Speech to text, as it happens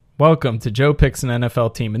Welcome to Joe Picks an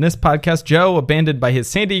NFL Team. In this podcast, Joe, abandoned by his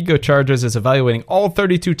San Diego Chargers, is evaluating all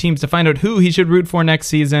 32 teams to find out who he should root for next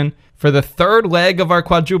season. For the third leg of our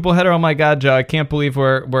quadruple header, oh my God, Joe, I can't believe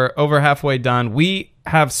we're over halfway done. We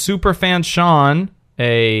have superfan Sean,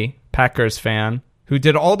 a Packers fan, who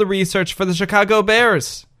did all the research for the Chicago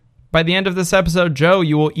Bears. By the end of this episode, Joe,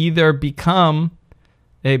 you will either become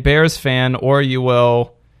a Bears fan or you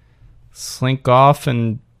will slink off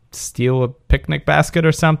and steal a picnic basket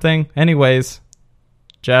or something. Anyways,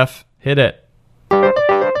 Jeff, hit it. Joe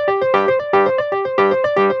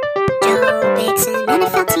picks an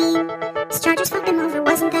NFL team. His Chargers fucked him over,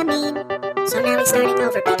 wasn't that mean? So now he's starting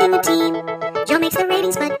over, picking a team. Joe makes the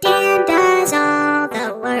ratings, but Dan does all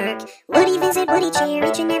the work. Would he visit, would he cheer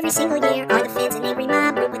each and every single year? Are the fans an angry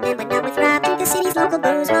mob? Root with them, but not with Rob. Drink the city's local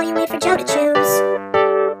booze while you wait for Joe to choose.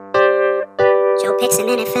 Joe picks an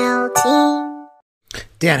NFL team.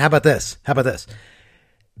 Dan, how about this? By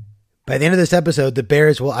the end of this episode, the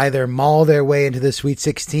Bears will either maul their way into the Sweet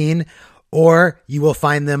 16 or you will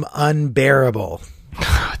find them unbearable.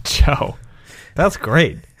 Joe, that's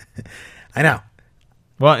great. I know.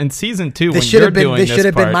 Well, in season 2, this when should you're have been doing this this should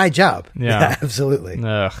have part, been my job. Yeah. Absolutely.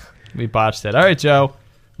 Ugh, we botched it. All right, Joe.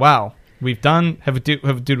 Wow, we've done.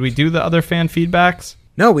 Did we do the other fan feedbacks?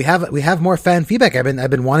 No, we have more fan feedback.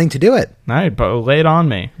 I've been wanting to do it. All right, but lay it on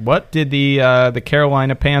me. What did the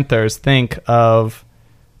Carolina Panthers think of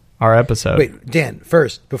our episode? Wait, Dan,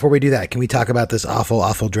 first, before we do that, can we talk about this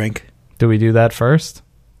awful drink? Do we do that first?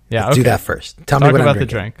 Yeah, Let's do that first. Tell me Talk what about I'm the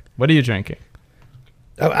drinking. drink. What are you drinking?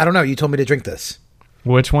 Oh, I don't know. You told me to drink this.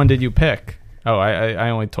 Which one did you pick? Oh, I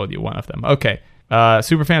only told you one of them. Okay.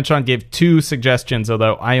 Superfan Sean gave 2 suggestions,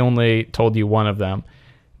 although I only told you one of them.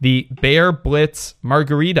 The Bear Blitz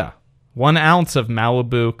Margarita. 1 ounce of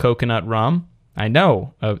Malibu coconut rum. I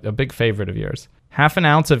know, a big favorite of yours. Half an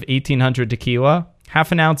ounce of 1800 tequila.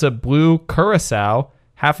 Half an ounce of blue curacao.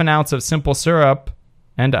 Half an ounce of simple syrup.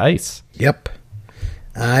 And ice. Yep.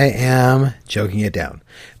 I am choking it down.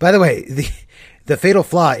 By the way, the fatal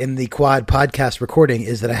flaw in the quad podcast recording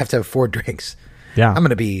is that I have to have 4 drinks. Yeah. I'm going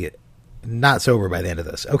to be not sober by the end of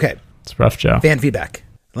this. Okay. It's rough, Joe. Fan feedback.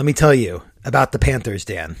 Let me tell you about the Panthers,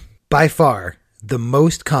 Dan. By far, the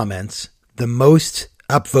most comments, the most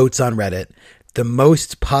upvotes on Reddit, the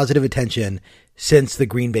most positive attention since the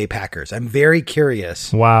Green Bay Packers. I'm very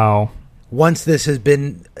curious. Wow. Once this has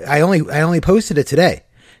been, I only posted it today.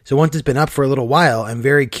 So once it's been up for a little while, I'm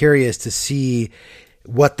very curious to see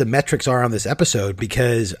what the metrics are on this episode,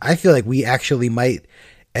 because I feel like we actually might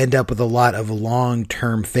end up with a lot of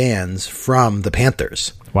long-term fans from the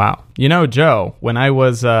Panthers. Wow. You know, Joe, when I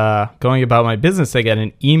was going about my business, I got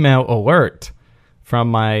an email alert from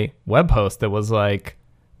my web host that was like,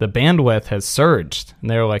 the bandwidth has surged. And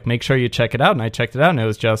they were like, make sure you check it out. And I checked it out, and it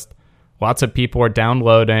was just lots of people were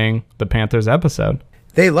downloading the Panthers episode.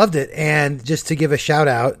 They loved it. And just to give a shout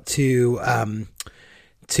out to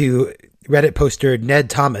Reddit poster Ned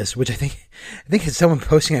Thomas, which I think it's someone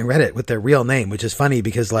posting on Reddit with their real name, which is funny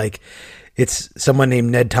because like it's someone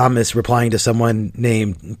named Ned Thomas replying to someone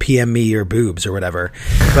named PM me or boobs or whatever.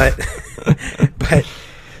 But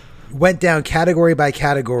went down category by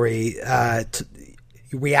category,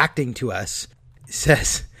 reacting to us.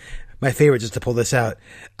 Says, my favorite, just to pull this out,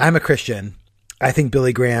 I'm a Christian. I think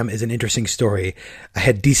Billy Graham is an interesting story. I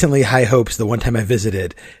had decently high hopes the one time I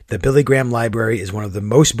visited. The Billy Graham library is one of the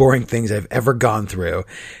most boring things I've ever gone through.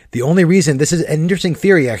 The only reason, this is an interesting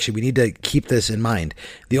theory actually, we need to keep this in mind.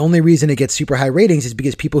 The only reason it gets super high ratings is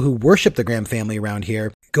because people who worship the Graham family around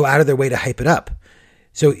here go out of their way to hype it up.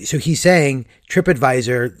 So he's saying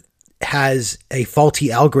TripAdvisor has a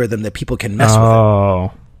faulty algorithm that people can mess with.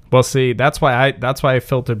 Oh, well, see, that's why I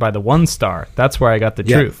filtered by the 1 star. That's where I got the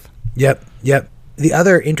truth. Yep. The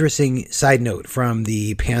other interesting side note from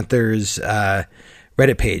the Panthers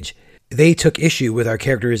Reddit page, they took issue with our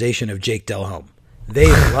characterization of Jake Delhomme. They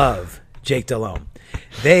love Jake Delhomme.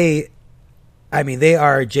 They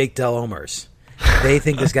are Jake Delhomers. They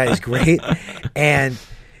think this guy is great. And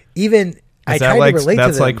even I try to relate to them.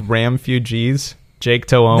 That's like Ramfugees, Jake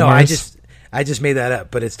Delhomers? No, I just made that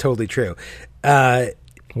up, but it's totally true. We're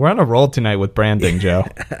on a roll tonight with branding, Joe.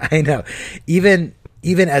 I know. Even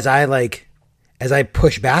as I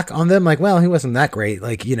push back on them, like, well, he wasn't that great.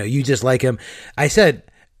 Like, you know, you just like him. This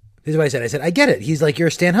is what I said. I said, I get it. He's like your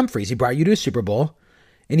Stan Humphries. He brought you to a Super Bowl.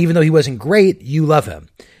 And even though he wasn't great, you love him.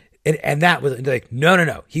 And that was like,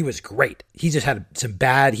 no. He was great. He just had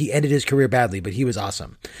he ended his career badly, but he was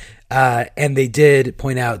awesome. And they did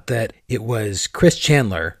point out that it was Chris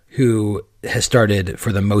Chandler who has started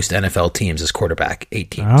for the most NFL teams as quarterback, 8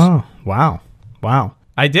 teams. Oh, wow.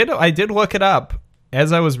 I did look it up.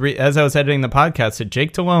 as I was editing the podcast, that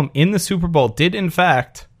Jake Delhomme in the Super Bowl did, in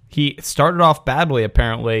fact, he started off badly,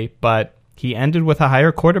 apparently, but he ended with a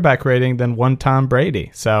higher quarterback rating than one Tom Brady.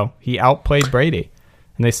 So he outplayed Brady,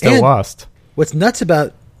 and they still lost. What's nuts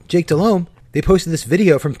about Jake Delhomme, they posted this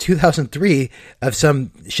video from 2003 of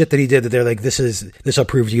some shit that he did that they're like, this will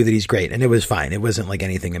prove to you that he's great. And it was fine. It wasn't like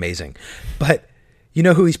anything amazing. But you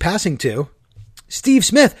know who he's passing to? Steve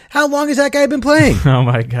Smith. How long has that guy been playing? Oh,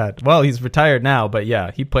 my God. Well, he's retired now, but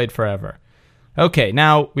yeah, he played forever. Okay,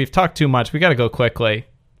 now we've talked too much. We got to go quickly.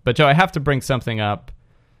 But, Joe, I have to bring something up.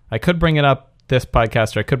 I could bring it up this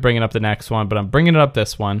podcast, or I could bring it up the next one, but I'm bringing it up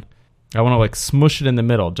this one. I want to like smush it in the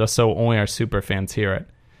middle just so only our super fans hear it.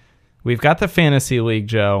 We've got the Fantasy League,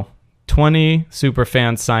 Joe. 20 super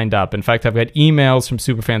fans signed up. In fact, I've got emails from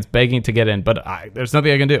super fans begging to get in, but there's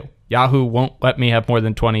nothing I can do. Yahoo won't let me have more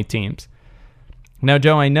than 20 teams. Now,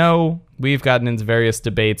 Joe, I know we've gotten into various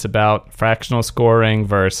debates about fractional scoring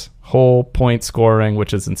versus whole point scoring,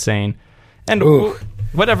 which is insane, and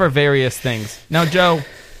whatever various things. Now, Joe,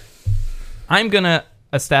 I'm going to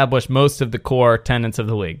establish most of the core tenets of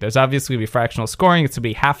the league. There's obviously going to be fractional scoring. It's going to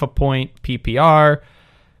be half a point PPR.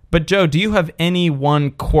 But, Joe, do you have any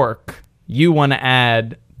one quirk you want to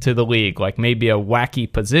add to the league? Like maybe a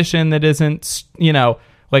wacky position that isn't,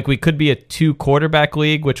 like we could be a 2-quarterback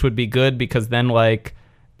league, which would be good because then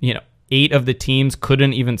 8 of the teams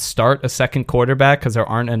couldn't even start a second quarterback because there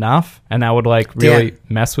aren't enough. And that would really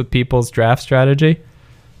mess with people's draft strategy.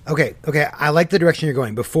 Okay. I like the direction you're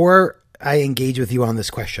going. Before I engage with you on this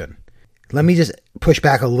question, let me just push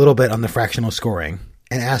back a little bit on the fractional scoring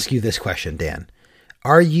and ask you this question, Dan.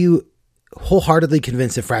 Are you wholeheartedly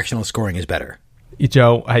convinced that fractional scoring is better?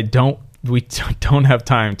 Joe, we don't have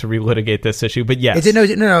time to relitigate this issue, but yes.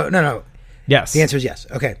 No. Yes. The answer is yes.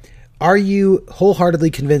 Okay. Are you wholeheartedly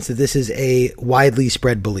convinced that this is a widely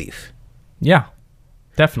spread belief? Yeah,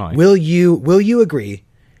 definitely. Will you agree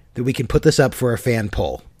that we can put this up for a fan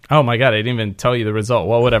poll? Oh my God, I didn't even tell you the result.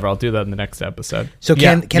 Well, whatever. I'll do that in the next episode. So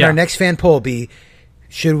can our next fan poll be,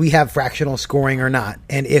 should we have fractional scoring or not?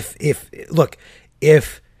 And if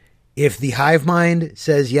the hive mind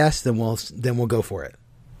says yes, then we'll go for it.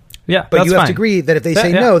 Yeah, but you have fine. to agree that if they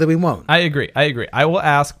say no, then we won't. I agree. I will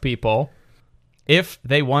ask people if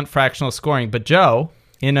they want fractional scoring. But Joe,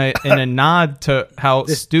 in a nod to how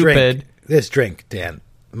stupid this drink, Dan.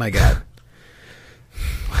 My God.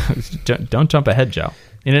 Don't jump ahead, Joe.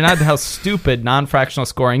 In a nod to how stupid non-fractional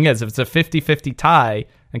scoring is. If it's a 50-50 tie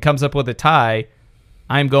and comes up with a tie,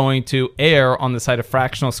 I'm going to err on the side of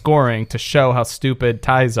fractional scoring to show how stupid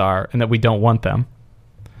ties are and that we don't want them.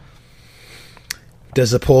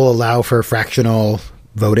 Does the poll allow for fractional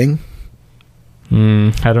voting?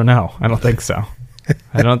 I don't know. I don't think so.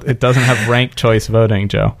 It doesn't have ranked choice voting,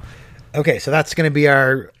 Joe. Okay, so that's going to be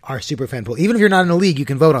our super fan poll. Even if you're not in a league, you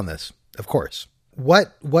can vote on this, of course.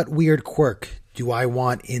 What weird quirk do I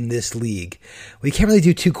want in this league? Well, you can't really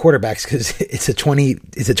do 2 quarterbacks because it's a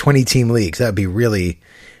 20 team league. So that would be really,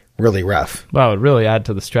 really rough. Wow, it would really add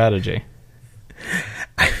to the strategy.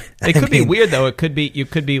 It could be weird though. You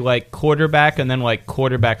could be like quarterback and then like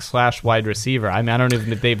quarterback / wide receiver. I mean, I don't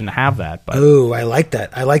even if they even have that. But oh, I like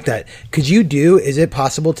that. Is it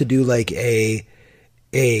possible to do like a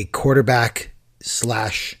quarterback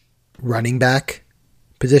 / running back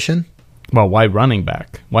position? Well, why running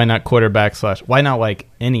back? Why not quarterback / why not like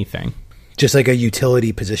anything? Just like a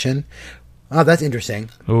utility position. Oh, that's interesting.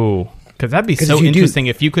 Ooh, because that'd be so interesting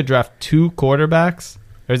if you could draft 2 quarterbacks.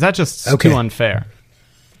 Or is that just too unfair?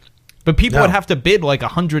 But people would have to bid like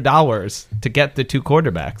 $100 to get the 2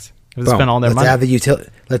 quarterbacks. Spend all their money.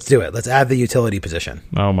 Let's do it. Let's add the utility position.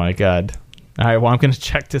 Oh my God! All right. Well, I'm going to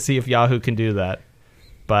check to see if Yahoo can do that.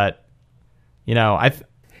 But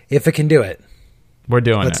if it can do it, we're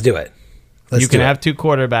doing it. Let's do it. You can have 2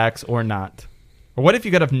 quarterbacks or not. Or what if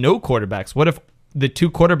you could have no quarterbacks? What if the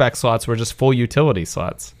 2 quarterback slots were just full utility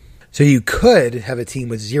slots? So you could have a team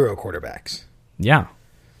with 0 quarterbacks. Yeah.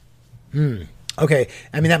 Okay.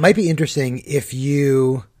 I mean, that might be interesting if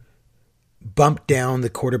you bump down the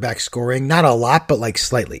quarterback scoring, not a lot, but like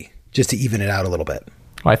slightly, just to even it out a little bit.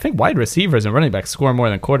 Well, I think wide receivers and running backs score more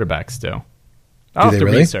than quarterbacks do. I'll have to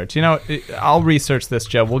research. I'll research this,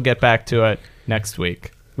 Joe. We'll get back to it next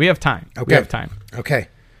week. We have time. Okay. We have time. Okay.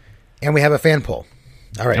 And we have a fan poll.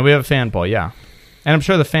 All right. And we have a fan poll, yeah. And I'm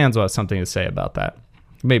sure the fans will have something to say about that.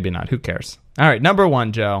 Maybe not. Who cares? All right. Number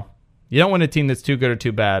 1, Joe. You don't want a team that's too good or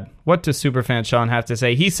too bad. What does superfan Sean have to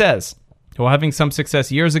say? He says, while having some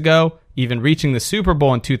success years ago, even reaching the Super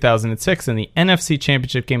Bowl in 2006 and the NFC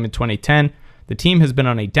Championship game in 2010, the team has been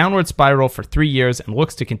on a downward spiral for 3 years and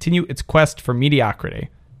looks to continue its quest for mediocrity.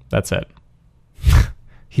 That's it.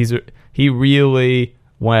 He really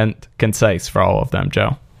went concise for all of them,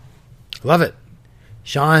 Joe. Love it.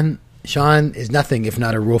 Sean is nothing if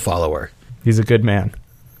not a rule follower. He's a good man.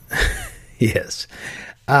 He is.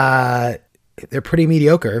 They're pretty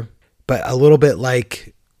mediocre, but a little bit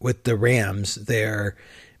like with the Rams, they're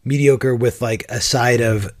mediocre with like a side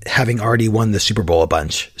of having already won the Super Bowl a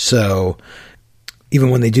bunch. So even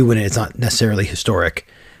when they do win it, it's not necessarily historic.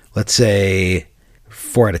 Let's say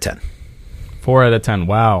 4 out of 10. 4 out of 10.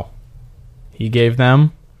 Wow. He gave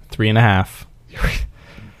them 3.5.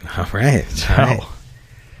 All right. So, All right.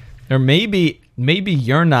 or maybe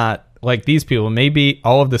you're not like these people. Maybe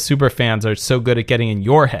all of the super fans are so good at getting in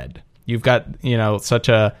your head. You've got, such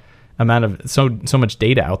a amount of so much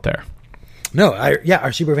data out there. No,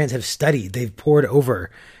 our super fans have studied. They've poured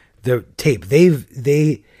over the tape.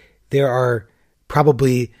 There are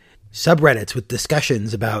probably subreddits with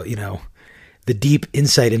discussions about, the deep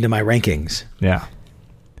insight into my rankings. Yeah.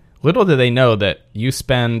 Little do they know that you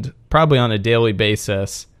spend probably on a daily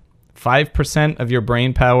basis 5% of your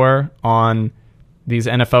brain power on these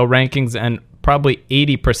NFL rankings and probably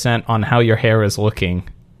 80% on how your hair is looking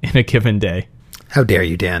in a given day. How dare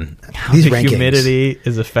you, Dan? These rankings, humidity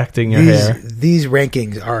is affecting your hair. These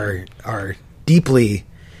rankings are deeply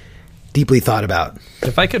thought about.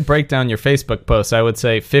 If I could break down your Facebook posts, I would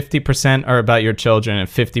say 50% are about your children and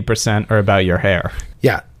 50% are about your hair.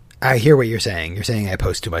 Yeah, I hear what you're saying. You're saying I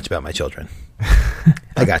post too much about my children.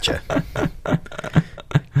 I gotcha.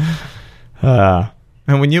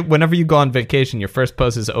 And whenever you go on vacation, your first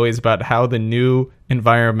post is always about how the new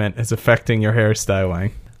environment is affecting your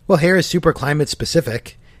hairstyling. Well, hair is super climate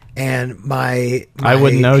specific, and my I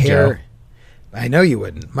wouldn't know, hair, Joe. I know you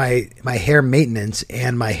wouldn't. My hair maintenance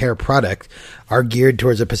and my hair product are geared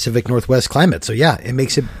towards a Pacific Northwest climate. So yeah, it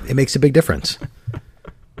makes a big difference.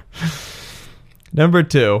 Number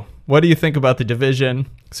 2, what do you think about the division?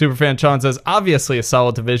 Superfan Sean says, obviously a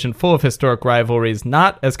solid division full of historic rivalries,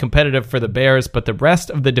 not as competitive for the Bears, but the rest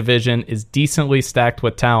of the division is decently stacked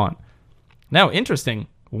with talent. Now, interesting.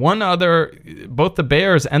 Both the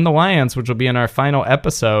Bears and the Lions, which will be in our final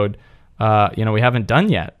episode, we haven't done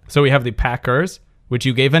yet. So we have the Packers, which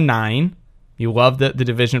you gave a 9. You loved the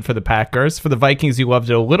division for the Packers. For the Vikings, you loved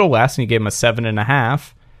it a little less, and you gave them a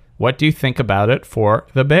 7.5. What do you think about it for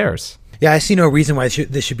the Bears? Yeah, I see no reason why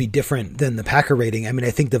this should be different than the Packer rating. I mean,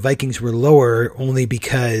 I think the Vikings were lower only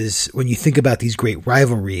because when you think about these great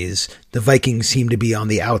rivalries, the Vikings seem to be on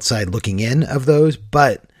the outside looking in of those,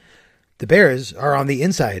 but the Bears are on the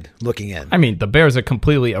inside looking in. I mean, the Bears are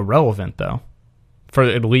completely irrelevant, though, for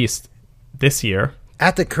at least this year.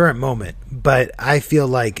 At the current moment, but I feel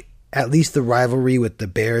like at least the rivalry with the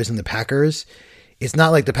Bears and the Packers, it's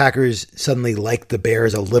not like the Packers suddenly like the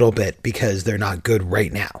Bears a little bit because they're not good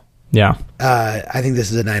right now. Yeah. I think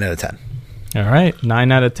this is a 9 out of 10. All right.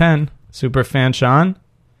 9 out of 10. Superfan Sean,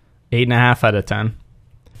 8.5 out of 10.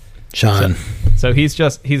 Sean. So he's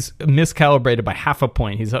miscalibrated by half a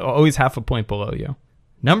point. He's always half a point below you.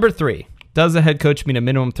 Number 3. Does the head coach meet a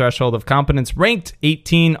minimum threshold of competence? Ranked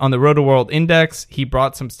 18 on the Roto-World Index. He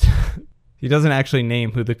brought some... he doesn't actually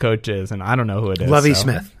name who the coach is, and I don't know who it is. Lovie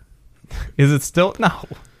Smith. Is it still? No.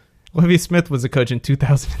 Lovie Smith was a coach in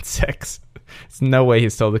 2006. There's no way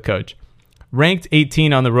he's still the coach. Ranked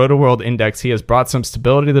 18 on the Roto-World Index, he has brought some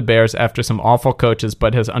stability to the Bears after some awful coaches,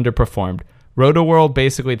 but has underperformed. Roto-World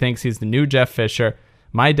basically thinks he's the new Jeff Fisher.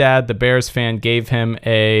 My dad, the Bears fan, gave him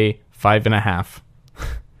a 5.5.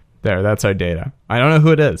 There, that's our data. I don't know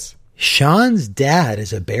who it is. Sean's dad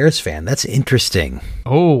is a Bears fan. That's interesting.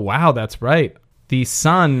 Oh, wow, that's right. The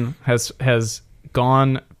son has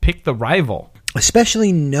gone pick the rival.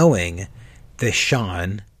 Especially knowing that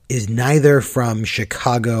Sean is neither from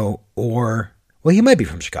Chicago or... Well, he might be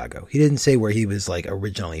from Chicago. He didn't say where he was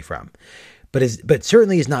originally from. But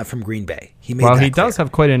certainly is not from Green Bay. He does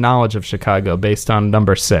have quite a knowledge of Chicago based on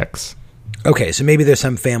number 6. Okay, so maybe there's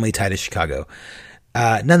some family tie to Chicago.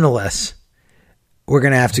 Nonetheless, we're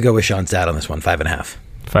going to have to go with Sean's dad on this one, 5.5.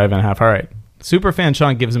 5.5, all right. Superfan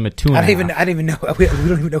Sean gives him a 2.5. I don't even know. We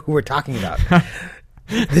don't even know who we're talking about.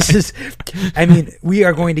 This is... I mean, we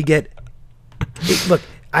are going to get... Look,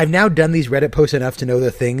 I've now done these Reddit posts enough to know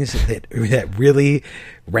the things that really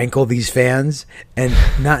rankle these fans, and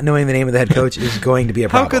not knowing the name of the head coach is going to be a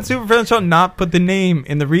problem. How could Superfan Sean not put the name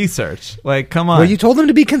in the research? Come on. Well, you told them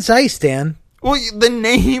to be concise, Dan. Well, the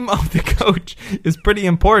name of the coach is pretty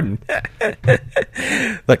important.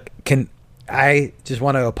 Look, I just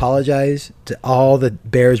want to apologize to all the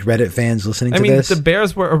Bears Reddit fans listening to this. The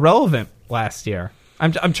Bears were irrelevant last year.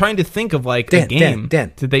 I'm trying to think of a game.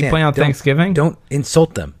 Dan, did they play on Thanksgiving? Don't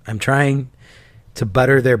insult them. I'm trying to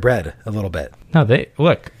butter their bread a little bit. No,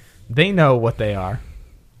 they know what they are.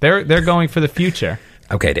 They're going for the future.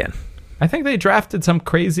 Okay, Dan. I think they drafted some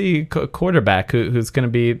crazy quarterback who's going to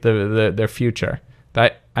be their future.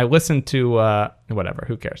 I listened to whatever.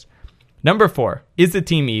 Who cares? Number 4, is the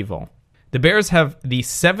team evil? The Bears have the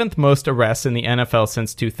 7th most arrests in the NFL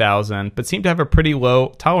since 2000, but seem to have a pretty low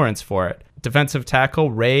tolerance for it. Defensive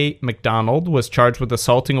tackle Ray McDonald was charged with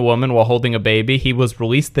assaulting a woman while holding a baby. He was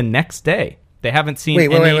released the next day. They haven't seen Wait.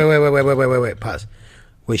 Pause.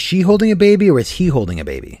 Was she holding a baby or was he holding a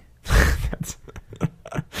baby?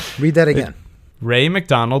 Read that again. Ray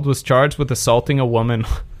McDonald was charged with assaulting a woman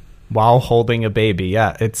while holding a baby.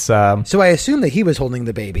 Yeah, it's... So I assume that he was holding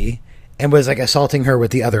the baby and was like assaulting her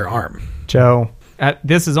with the other arm. Joe,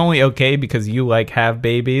 this is only okay because you have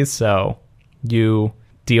babies, so you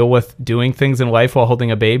deal with doing things in life while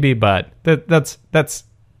holding a baby, but that's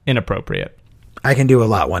inappropriate. I can do a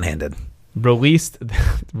lot one-handed. Released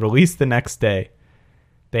the next day.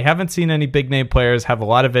 They haven't seen any big-name players have a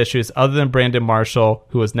lot of issues other than Brandon Marshall,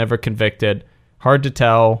 who was never convicted. Hard to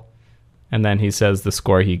tell. And then he says the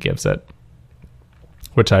score he gives it,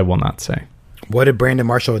 which I will not say. What did Brandon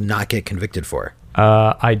Marshall not get convicted for?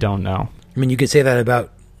 I don't know. I mean, you could say that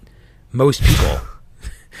about most people.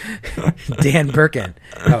 Dan Birkin.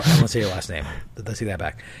 Oh, I won't say your last name. Let's see that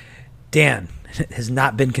back. Dan has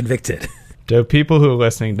not been convicted. The people who are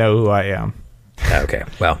listening know who I am. Okay.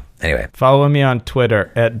 Well, anyway. Follow me on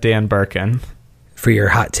Twitter at Dan Birkin. For your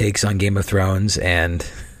hot takes on Game of Thrones and...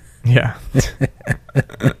 Yeah.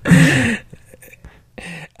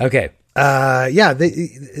 Okay. Yeah,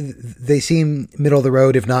 they seem middle of the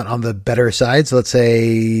road, if not on the better side. So let's say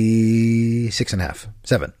 6.5,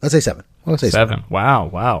 7. Let's say 7. Well, let's say 7.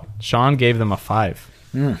 Wow. Sean gave them a 5.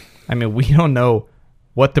 I mean, we don't know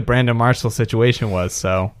what the Brandon Marshall situation was,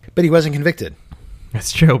 so. But he wasn't convicted.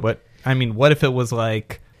 That's true, but I mean, what if it was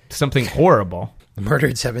something horrible?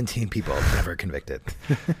 Murdered 17 people, never convicted.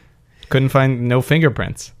 Couldn't find no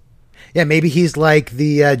fingerprints. Yeah, maybe he's like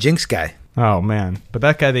the Jinx guy. Oh, man. But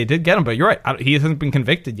that guy, they did get him. But you're right. He hasn't been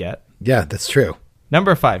convicted yet. Yeah, that's true.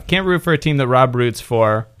 Number 5. Can't root for a team that Rob roots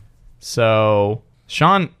for. So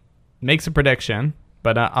Sean makes a prediction,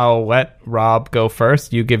 but I'll let Rob go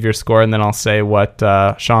first. You give your score, and then I'll say what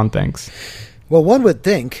Sean thinks. Well, one would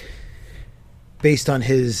think, based on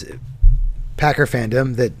his Packer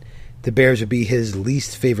fandom, that the Bears would be his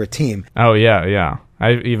least favorite team. Oh, yeah.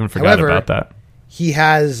 I even forgot about that. He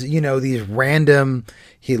has, these random...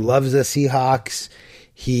 He loves the Seahawks.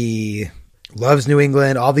 He loves New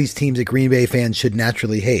England. All these teams that Green Bay fans should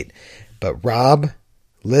naturally hate. But Rob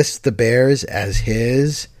lists the Bears as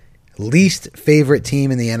his least favorite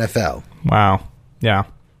team in the NFL. Wow. Yeah.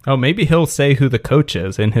 Oh, maybe he'll say who the coach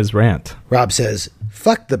is in his rant. Rob says,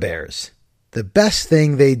 fuck the Bears. The best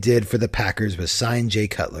thing they did for the Packers was sign Jay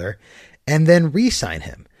Cutler and then re-sign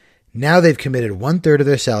him. Now they've committed 1/3 of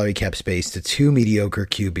their salary cap space to 2 mediocre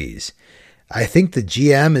QBs. I think the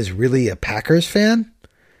GM is really a Packers fan.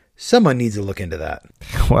 Someone needs to look into that.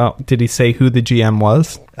 Well, did he say who the GM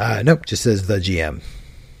was? Nope, just says the GM.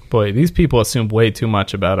 Boy, these people assume way too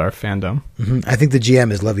much about our fandom. Mm-hmm. I think the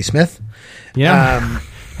GM is Lovie Smith. Yeah.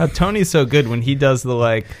 Tony's so good when he does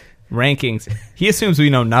the rankings. He assumes we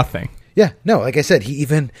know nothing. Yeah, no, like I said, he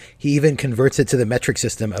even converts it to the metric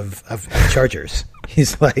system of Chargers.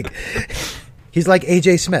 He's like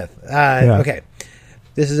AJ Smith. Yeah. Okay,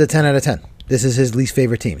 this is a 10 out of 10. This is his least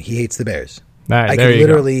favorite team. He hates the Bears. Right, I could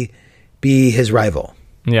literally be his rival.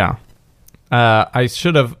 Yeah. I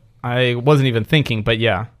wasn't even thinking, but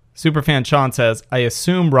yeah. Superfan Sean says, I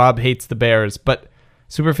assume Rob hates the Bears, but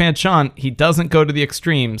Superfan Sean, he doesn't go to the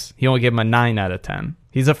extremes. He only gave him a 9 out of 10.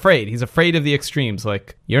 He's afraid. He's afraid of the extremes.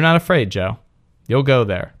 You're not afraid, Joe. You'll go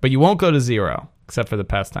there, but you won't go to 0, except for the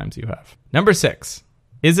past times you have. Number 6.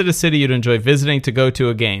 Is it a city you'd enjoy visiting to go to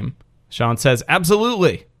a game? Sean says,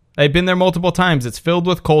 absolutely. I've been there multiple times. It's filled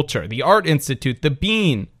with culture. The Art Institute, the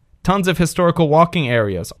Bean, tons of historical walking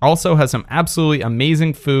areas. Also has some absolutely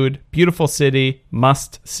amazing food. Beautiful city.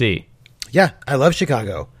 Must see. Yeah, I love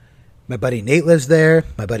Chicago. My buddy Nate lives there.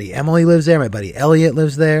 My buddy Emily lives there. My buddy Elliot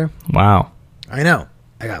lives there. Wow. I know.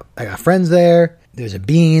 I got friends there. There's a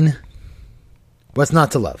Bean. What's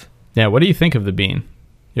not to love? Yeah, what do you think of the Bean?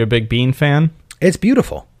 You're a big Bean fan? It's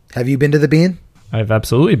beautiful. Have you been to the Bean? I've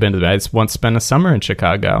absolutely been to that. I just once spent a summer in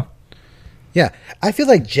Chicago. Yeah. I feel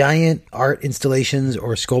like giant art installations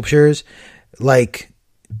or sculptures,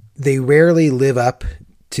 they rarely live up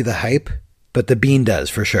to the hype, but the Bean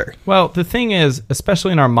does for sure. Well, the thing is,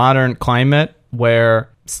 especially in our modern climate where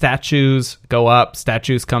statues go up,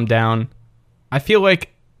 statues come down, I feel like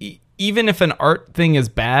even if an art thing is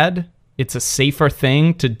bad, it's a safer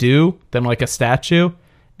thing to do than a statue.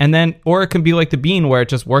 And then, or it can be like the Bean where it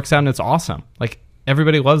just works out and it's awesome.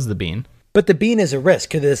 everybody loves the bean. But the bean is a risk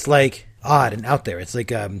because it's like odd and out there. It's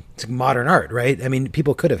like it's modern art, right? I mean,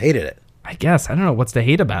 people could have hated it. I guess. I don't know what's to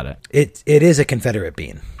hate about it. It is a Confederate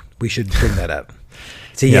bean. We should bring that up.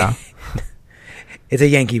 It's it's a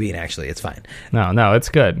Yankee bean, actually. It's fine. No, it's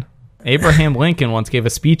good. Abraham Lincoln once gave a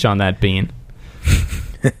speech on that bean.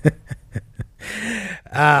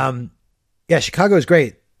 Yeah, Chicago is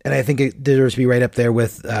great. And I think it deserves to be right up there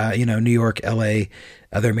with, New York, LA,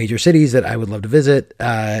 other major cities that I would love to visit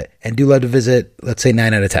and do love to visit. Let's say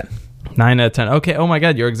 9 out of 10. 9 out of 10. Okay. Oh my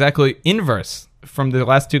God. You're exactly inverse from the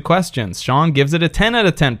last two questions. Sean gives it a 10 out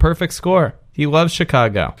of 10. Perfect score. He loves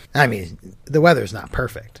Chicago. I mean, the weather's not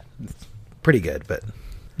perfect. It's pretty good, but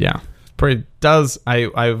yeah.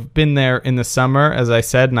 I've been there in the summer, as I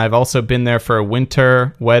said, and I've also been there for a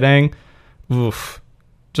winter wedding. Oof.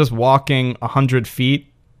 Just walking 100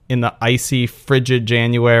 feet in the icy, frigid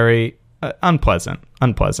January. Unpleasant.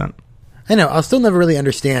 I know. I'll still never really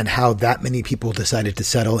understand how that many people decided to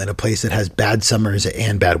settle in a place that has bad summers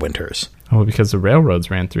and bad winters. Oh, because the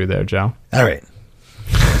railroads ran through there, Joe. All right.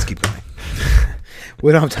 Let's keep going.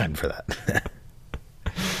 We don't have time for that.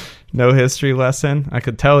 No history lesson? I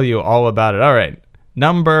could tell you all about it. All right.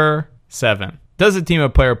 Number 7. Does a team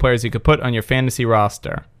of players you could put on your fantasy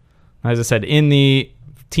roster? As I said, in the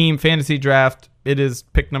team fantasy draft, it is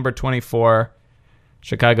pick number 24.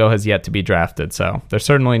 Chicago has yet to be drafted, so they're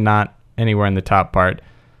certainly not anywhere in the top part.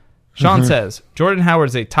 Sean says, Jordan Howard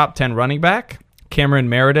is a top 10 running back. Cameron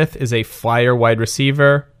Meredith is a flyer wide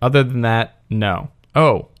receiver. Other than that, no.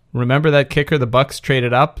 Oh, remember that kicker the Bucks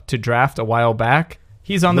traded up to draft a while back?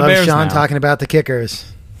 He's on the Bears Sean now. Talking about the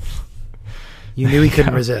kickers. You knew he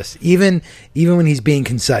couldn't resist. Even when he's being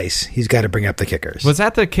concise, he's got to bring up the kickers. Was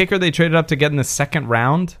that the kicker they traded up to get in the second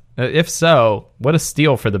round? If so, what a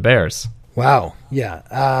steal for the Bears. Wow. Yeah.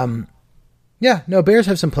 Bears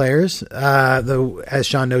have some players, though, as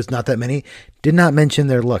Sean knows, not that many. Did not mention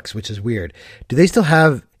their looks, which is weird. Do they still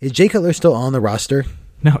have... Is Jay Cutler still on the roster?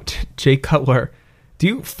 No, Jay Cutler... Do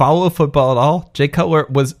you follow football at all? Jay Cutler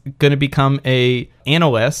was going to become a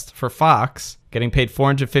analyst for Fox, getting paid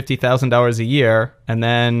 $450,000 a year, and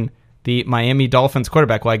then the Miami Dolphins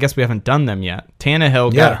quarterback. Well, I guess we haven't done them yet.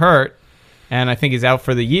 Tannehill got hurt, and I think he's out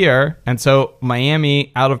for the year. And so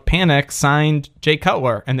Miami, out of panic, signed Jay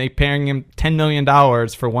Cutler, and they're paying him $10 million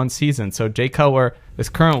for one season. So Jay Cutler is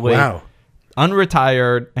currently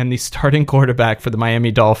unretired and the starting quarterback for the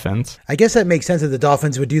Miami Dolphins. I guess that makes sense that the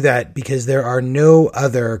Dolphins would do that because there are no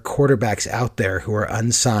other quarterbacks out there who are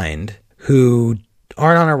unsigned, who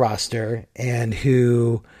aren't on a roster, and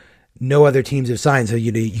who no other teams have signed. So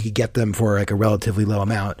you could get them for like a relatively low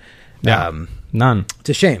amount. Yeah, none. It's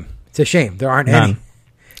a shame. There aren't none. any.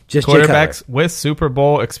 Just quarterbacks with Super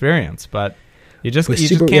Bowl experience, but you just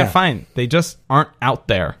can't find. They just aren't out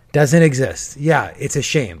there. Doesn't exist. Yeah, it's a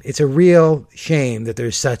shame. It's a real shame that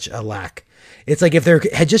there's such a lack. It's like if there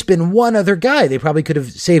had just been one other guy, they probably could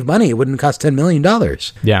have saved money. It wouldn't cost $10 million.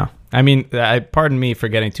 Yeah. I mean, pardon me for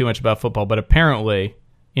getting too much about football, but apparently,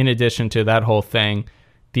 in addition to that whole thing,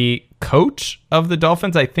 the coach of the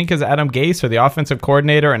Dolphins, I think, is Adam Gase, or the offensive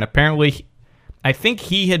coordinator, and apparently, I think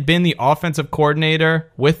he had been the offensive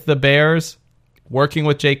coordinator with the Bears, working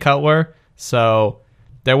with Jay Cutler. So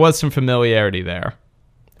there was some familiarity there,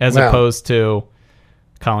 as opposed to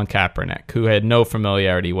Colin Kaepernick, who had no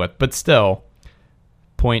familiarity with. But still,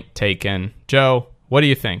 point taken. Joe, what do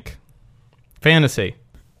you think? Fantasy.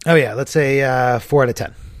 Oh, yeah. Let's say 4 out of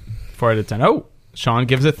 10. 4 out of 10. Oh, Sean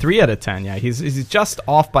gives it 3 out of 10. Yeah, he's just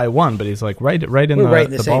off by 1, but he's like right in the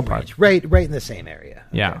ballpark. Range. Right in the same area.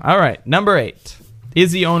 Okay. Yeah. All right. Number 8.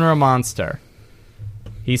 Is the owner a monster?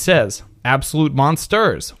 He says, absolute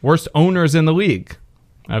monsters. Worst owners in the league.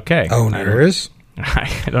 Okay. Owners?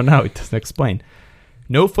 I don't know. It doesn't explain.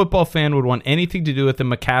 No football fan would want anything to do with the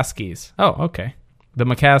McCaskies. Oh, okay. The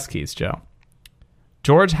McCaskies, Joe.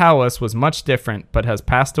 George Halas was much different, but has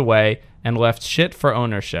passed away and left shit for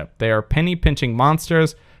ownership. They are penny-pinching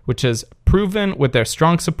monsters, which is proven with their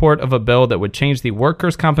strong support of a bill that would change the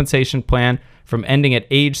workers' compensation plan from ending at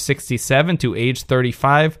age 67 to age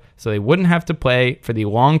 35, so they wouldn't have to pay for the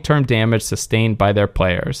long-term damage sustained by their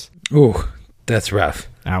players. Ooh, that's rough.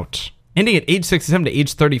 Ouch. Ending at age 67 to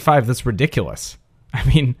age 35, that's ridiculous. I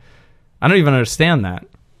mean, I don't even understand that.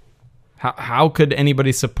 How could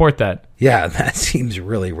anybody support that? Yeah, that seems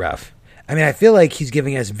really rough. I mean, I feel like he's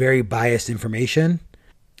giving us very biased information,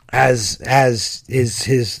 as is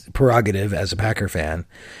his prerogative as a Packer fan.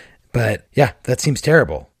 But yeah, that seems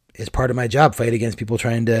terrible. It's part of my job, fight against people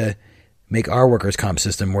trying to make our workers' comp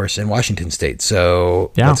system worse in Washington State.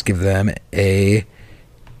 So let's give them a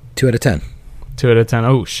 2 out of 10. 2 out of 10.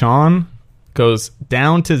 Oh, Sean goes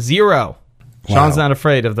down to 0. Sean's not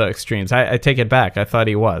afraid of the extremes. I take it back. I thought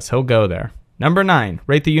he was. He'll go there. Number 9,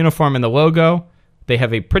 rate the uniform and the logo. They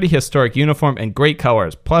have a pretty historic uniform and great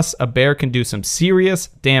colors. Plus, a bear can do some serious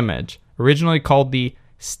damage. Originally called the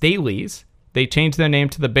Staleys, they changed their name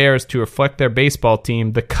to the Bears to reflect their baseball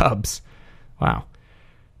team, the Cubs. Wow.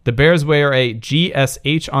 The Bears wear a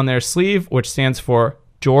GSH on their sleeve, which stands for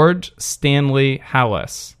George Stanley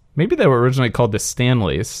Halas. Maybe they were originally called the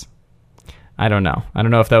Stanleys. I don't know. I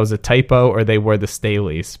don't know if that was a typo or they were the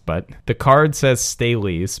Staleys, but the card says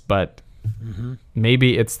Staleys, but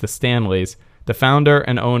maybe it's the Stanleys, the founder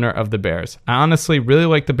and owner of the Bears. I honestly really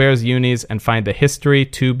like the Bears unis and find the history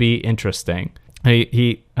to be interesting.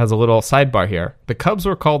 He has a little sidebar here. The Cubs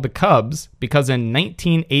were called the Cubs because in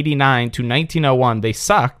 1989 to 1901 they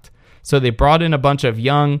sucked, so they brought in a bunch of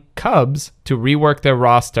young Cubs to rework their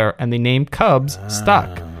roster, and the name Cubs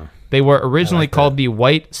stuck. They were originally called the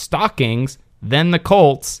White Stockings, then the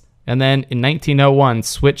Colts, and then in 1901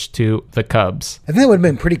 switched to the Cubs. I think that would have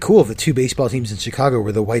been pretty cool if the two baseball teams in Chicago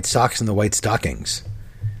were the White Sox and the White Stockings.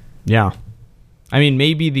 Yeah. I mean,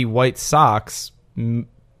 maybe the White Sox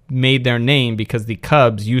made their name because the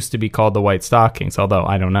Cubs used to be called the White Stockings, although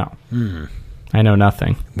I don't know. I know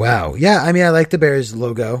nothing. Wow. Yeah, I mean, I like the Bears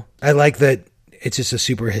logo. I like that it's just a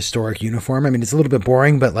super historic uniform. I mean, it's a little bit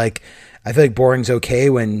boring, but like I feel like boring's okay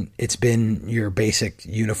when it's been your basic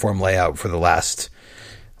uniform layout for the last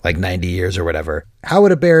like 90 years or whatever. How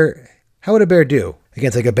would a bear do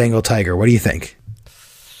against like a Bengal tiger? What do you think?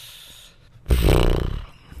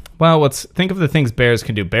 Well, let's think of the things bears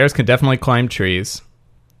can do. Bears can definitely climb trees.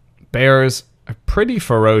 Bears are pretty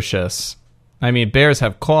ferocious. I mean, bears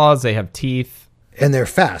have claws, they have teeth. And they're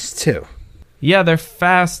fast too. Yeah, they're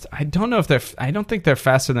fast. I don't think they're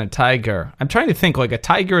faster than a tiger. I'm trying to think, like a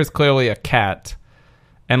tiger is clearly a cat.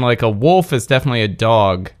 And like a wolf is definitely a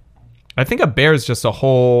dog. I think a bear is just a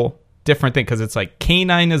whole different thing because it's like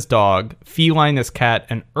canine is dog, feline is cat,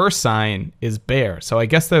 and ursine is bear. So I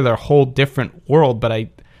guess they're their whole different world, but I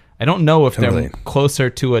don't know if they're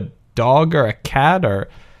closer to a dog or a cat, or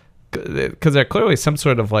because they're clearly some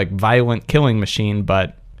sort of like violent killing machine,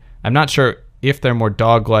 but I'm not sure if they're more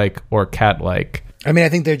dog-like or cat-like. I mean, I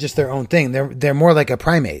think they're just their own thing. They're more like a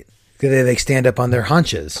primate. They like stand up on their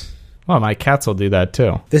haunches. Well, my cats will do that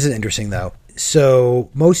too. This is interesting though.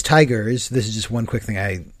 So most tigers, this is just one quick thing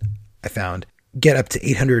I found, get up to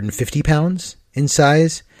 850 pounds in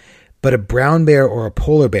size, but a brown bear or a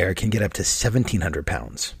polar bear can get up to 1,700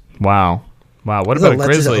 pounds. Wow. What about a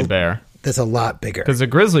grizzly bear? That's a lot bigger. Because a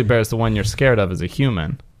grizzly bear is the one you're scared of as a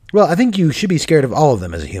human. Well, I think you should be scared of all of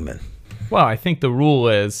them as a human. Well, I think the rule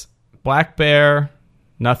is black bear,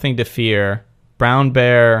 nothing to fear. Brown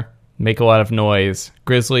bear, make a lot of noise.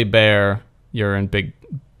 Grizzly bear, you're in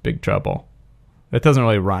big trouble. That doesn't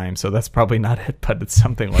really rhyme, so that's probably not it, but it's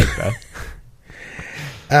something like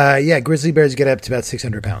that. Yeah, grizzly bears get up to about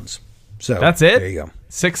 600 pounds. So that's it? There you go.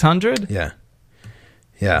 600? Yeah.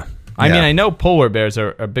 I mean, I know polar bears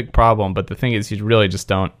are a big problem, but the thing is you really just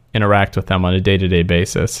don't interact with them on a day-to-day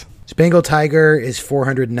basis. Bengal tiger is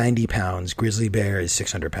 490 pounds. Grizzly bear is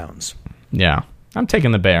 600 pounds. Yeah, I'm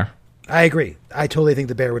taking the bear. I agree. I totally think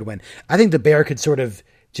the bear would win. I think the bear could sort of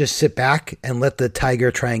just sit back and let the tiger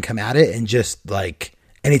try and come at it and just like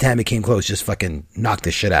anytime it came close, just fucking knock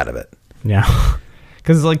the shit out of it. Yeah.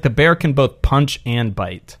 Because like the bear can both punch and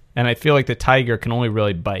bite. And I feel like the tiger can only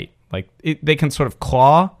really bite. Like they can sort of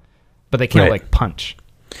claw, but they can't like punch.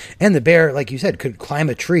 And the bear, like you said, could climb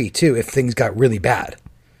a tree too if things got really bad.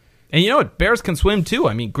 And you know what? Bears can swim too.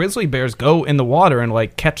 I mean, grizzly bears go in the water and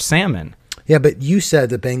like catch salmon. Yeah, but you said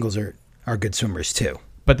the Bengals are good swimmers too.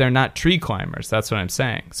 But they're not tree climbers. That's what I'm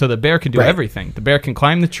saying. So the bear can do everything. The bear can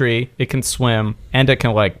climb the tree, it can swim, and it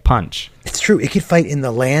can like punch. It's true. It could fight in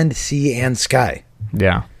the land, sea, and sky.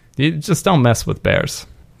 Yeah. You just don't mess with bears.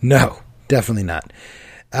 No, definitely not.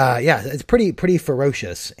 Yeah, it's pretty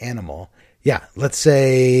ferocious animal. Yeah, let's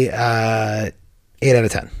say 8 out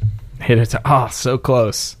of 10. 8 out of 10. Oh, so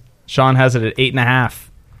close. Sean has it at 8.5.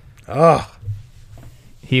 Oh.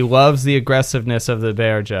 He loves the aggressiveness of the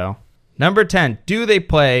bear, Joe. Number 10. Do they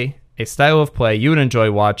play a style of play you would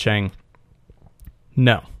enjoy watching?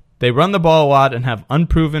 No. They run the ball a lot and have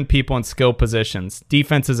unproven people in skill positions.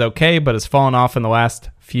 Defense is okay, but has fallen off in the last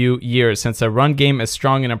few years. Since their run game is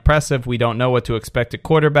strong and impressive, we don't know what to expect at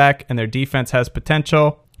quarterback, and their defense has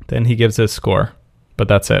potential. Then he gives his score. But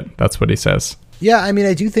that's it. That's what he says. Yeah, I mean,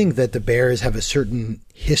 I do think that the Bears have a certain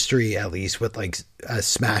history, at least, with like a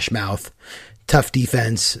smash mouth, tough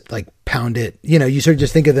defense, like pound it. You know, you sort of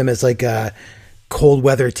just think of them as like a cold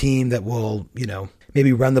weather team that will, you know,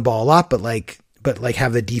 maybe run the ball a lot, but like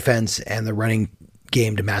have the defense and the running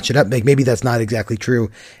game to match it up. Like maybe that's not exactly true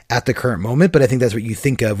at the current moment, but I think that's what you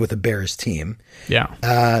think of with a Bears team. Yeah.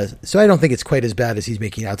 So I don't think it's quite as bad as he's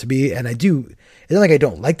making it out to be. And it's not like I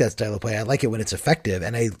don't like that style of play. I like it when it's effective.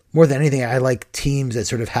 And more than anything, I like teams that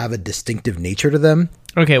sort of have a distinctive nature to them.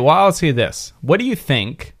 Okay, well, I'll say this. What do you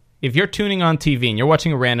think if you're tuning on TV and you're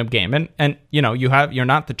watching a random game and you know, you're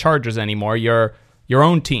not the Chargers anymore, you're your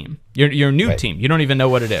own team. You're a new team. You don't even know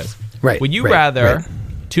what it is. Right. Would you rather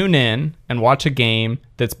tune in and watch a game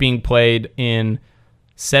that's being played in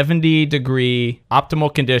 70-degree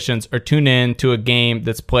optimal conditions, or tune in to a game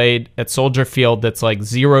that's played at Soldier Field that's like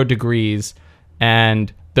 0 degrees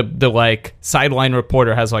and the like sideline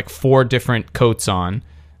reporter has like 4 different coats on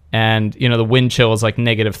and, you know, the wind chill is like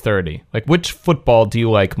 -30? Like, which football do you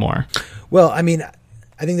like more? Well, I mean,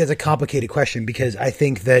 I think that's a complicated question because I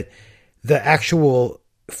think that the actual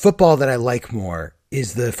football that I like more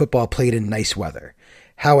is the football played in nice weather.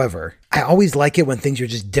 However, I always like it when things are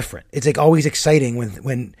just different. It's like always exciting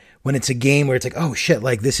when it's a game where it's like, oh shit,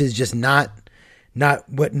 like this is just not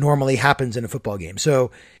what normally happens in a football game.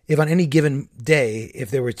 So if on any given day,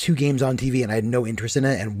 if there were 2 games on TV and I had no interest in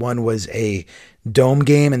it, and one was a dome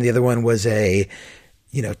game and the other one was a,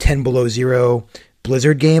 10 below 0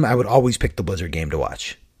 blizzard game, I would always pick the blizzard game to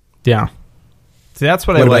watch. Yeah. See, that's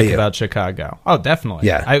what I like about Chicago. Oh, definitely.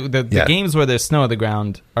 Yeah. The games where there's snow on the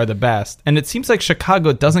ground are the best. And it seems like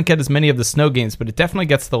Chicago doesn't get as many of the snow games, but it definitely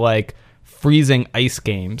gets the, like, freezing ice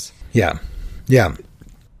games. Yeah. Yeah.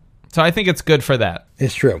 So I think it's good for that.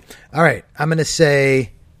 It's true. All right. I'm going to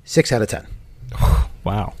say 6 out of 10.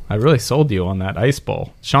 Wow. I really sold you on that ice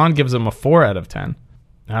bowl. Sean gives him a 4 out of 10.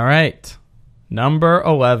 All right. Number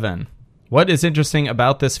 11. What is interesting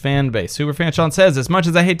about this fan base? Superfan Sean says, as much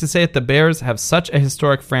as I hate to say it, the Bears have such a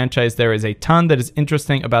historic franchise. There is a ton that is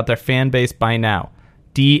interesting about their fan base by now.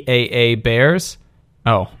 DAA Bears?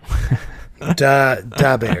 Oh.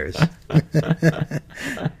 Da Bears.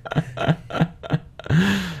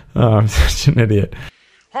 Oh, I'm such an idiot.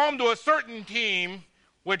 Home to a certain team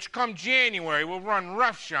which come January will run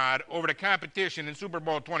roughshod over the competition in Super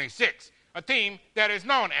Bowl 26. A team that is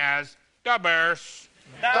known as the Bears.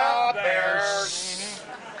 The Bears.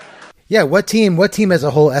 Yeah, what team has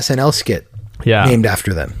a whole SNL skit named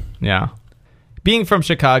after them? Yeah. Being from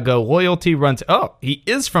Chicago, loyalty runs... Oh, he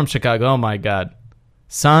is from Chicago. Oh, my God.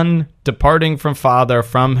 Son departing from father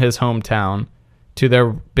from his hometown to their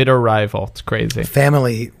bitter rival. It's crazy.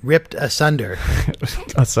 Family ripped asunder.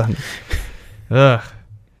 Ugh.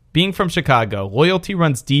 Being from Chicago, loyalty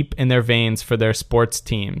runs deep in their veins for their sports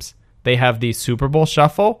teams. They have the Super Bowl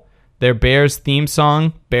Shuffle, their Bears theme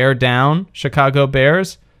song, Bear Down, Chicago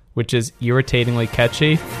Bears, which is irritatingly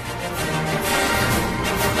catchy.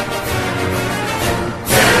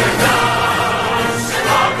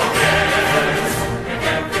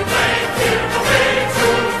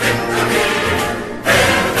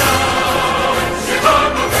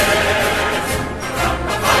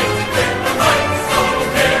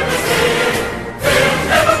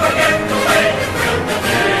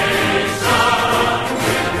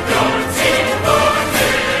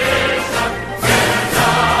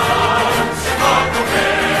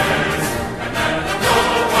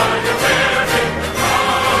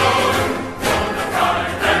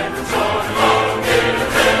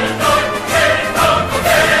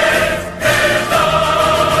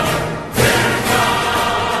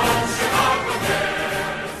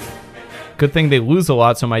 Good thing they lose a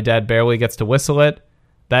lot, so my dad barely gets to whistle it.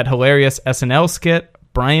 That hilarious SNL skit,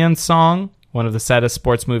 Brian's song, one of the saddest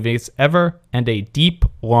sports movies ever, and a deep,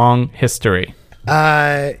 long history.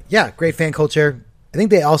 Yeah, great fan culture. I think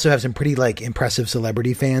they also have some pretty impressive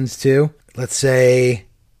celebrity fans too. Let's say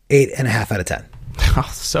 8.5 out of 10. Oh,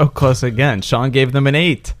 so close again. Sean gave them an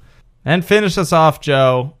 8. And finish us off,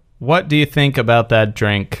 Joe. What do you think about that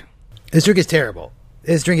drink? This drink is terrible.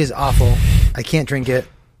 This drink is awful. I can't drink it.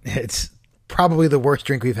 It's probably the worst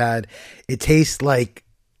drink we've had. It tastes like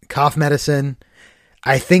cough medicine.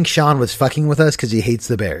 I think Sean was fucking with us because he hates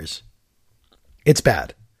the Bears. It's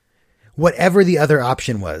bad. Whatever the other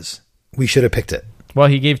option was, we should have picked it. Well,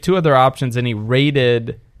 he gave 2 other options, and he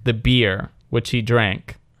rated the beer, which he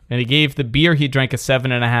drank. And he gave the beer he drank a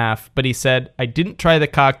 7.5, but he said, I didn't try the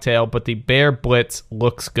cocktail, but the Bear Blitz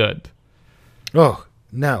looks good. Oh,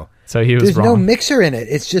 no. So he was There's wrong. no mixer in it.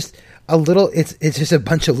 It's just a little, it's just a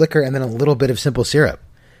bunch of liquor and then a little bit of simple syrup.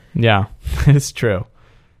 Yeah, it's true.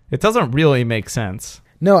 It doesn't really make sense.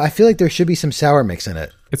 No, I feel like there should be some sour mix in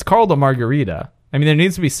it. It's called a margarita. I mean, there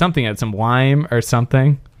needs to be something, some lime or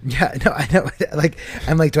something. Yeah, no, I know.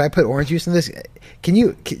 I'm like, do I put orange juice in this?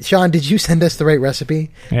 Sean, did you send us the right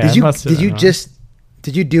recipe? Yeah,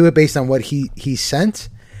 did you do it based on what he sent?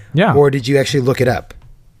 Yeah. Or did you actually look it up?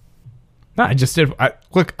 No, I just did.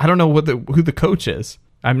 Look, I don't know who the coach is.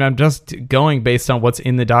 I'm just going based on what's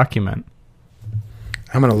in the document.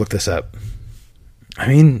 I'm going to look this up. I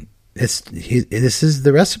mean, this is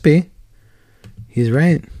the recipe. He's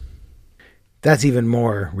right. That's even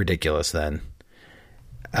more ridiculous then.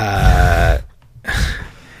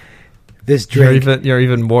 This drink. You're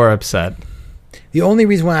even more upset. The only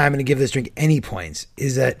reason why I'm going to give this drink any points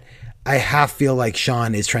is that I half feel like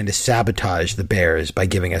Sean is trying to sabotage the Bears by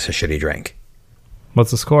giving us a shitty drink.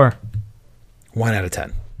 What's the score? 1 out of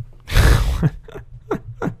 10.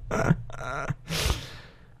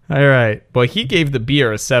 All right. Well, he gave the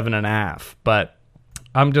beer a 7.5, but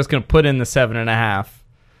I'm just going to put in the 7.5.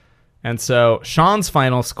 And so Sean's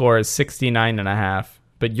final score is 69.5,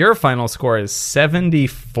 but your final score is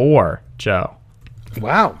 74, Joe.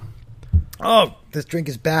 Wow. Oh, this drink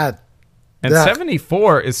is bad. And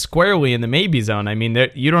 74 is squarely in the maybe zone. I mean,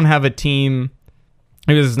 you don't have a team.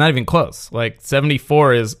 It's not even close. Like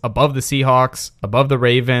 74 is above the Seahawks, above the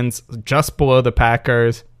Ravens, just below the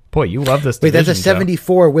Packers. Boy, you love this division, Wait, that's a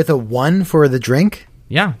 74 with a 1 for the drink?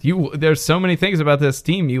 Yeah, there's so many things about this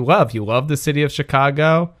team you love. You love the city of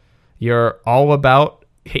Chicago. You're all about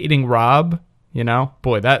hating Rob. You know,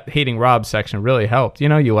 boy, that hating Rob section really helped. You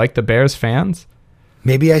know, you like the Bears fans.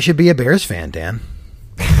 Maybe I should be a Bears fan, Dan.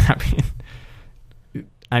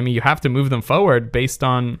 I mean, you have to move them forward based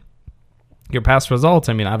on your past results.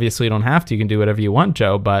 I mean, obviously you don't have to. You can do whatever you want,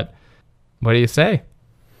 Joe, but what do you say?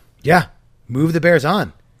 Yeah, move the Bears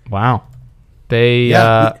on. Wow. They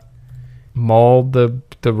mauled the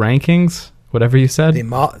rankings, whatever you said.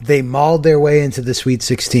 They mauled their way into the Sweet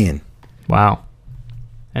 16. Wow.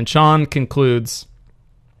 And Sean concludes,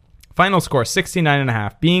 final score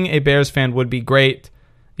 69.5. Being a Bears fan would be great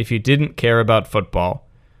if you didn't care about football.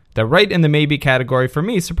 They're right in the maybe category for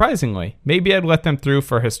me, surprisingly. Maybe I'd let them through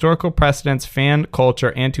for historical precedence, fan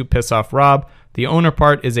culture, and to piss off Rob. The owner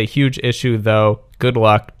part is a huge issue, though. Good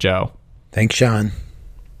luck, Joe. Thanks, Sean.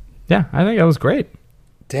 Yeah, I think that was great.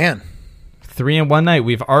 Dan. 3 in one night.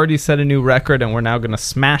 We've already set a new record, and we're now going to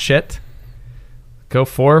smash it. Go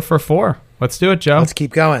 4 for 4. Let's do it, Joe. Let's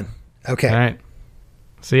keep going. Okay. All right.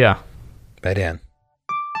 See ya. Bye, Dan.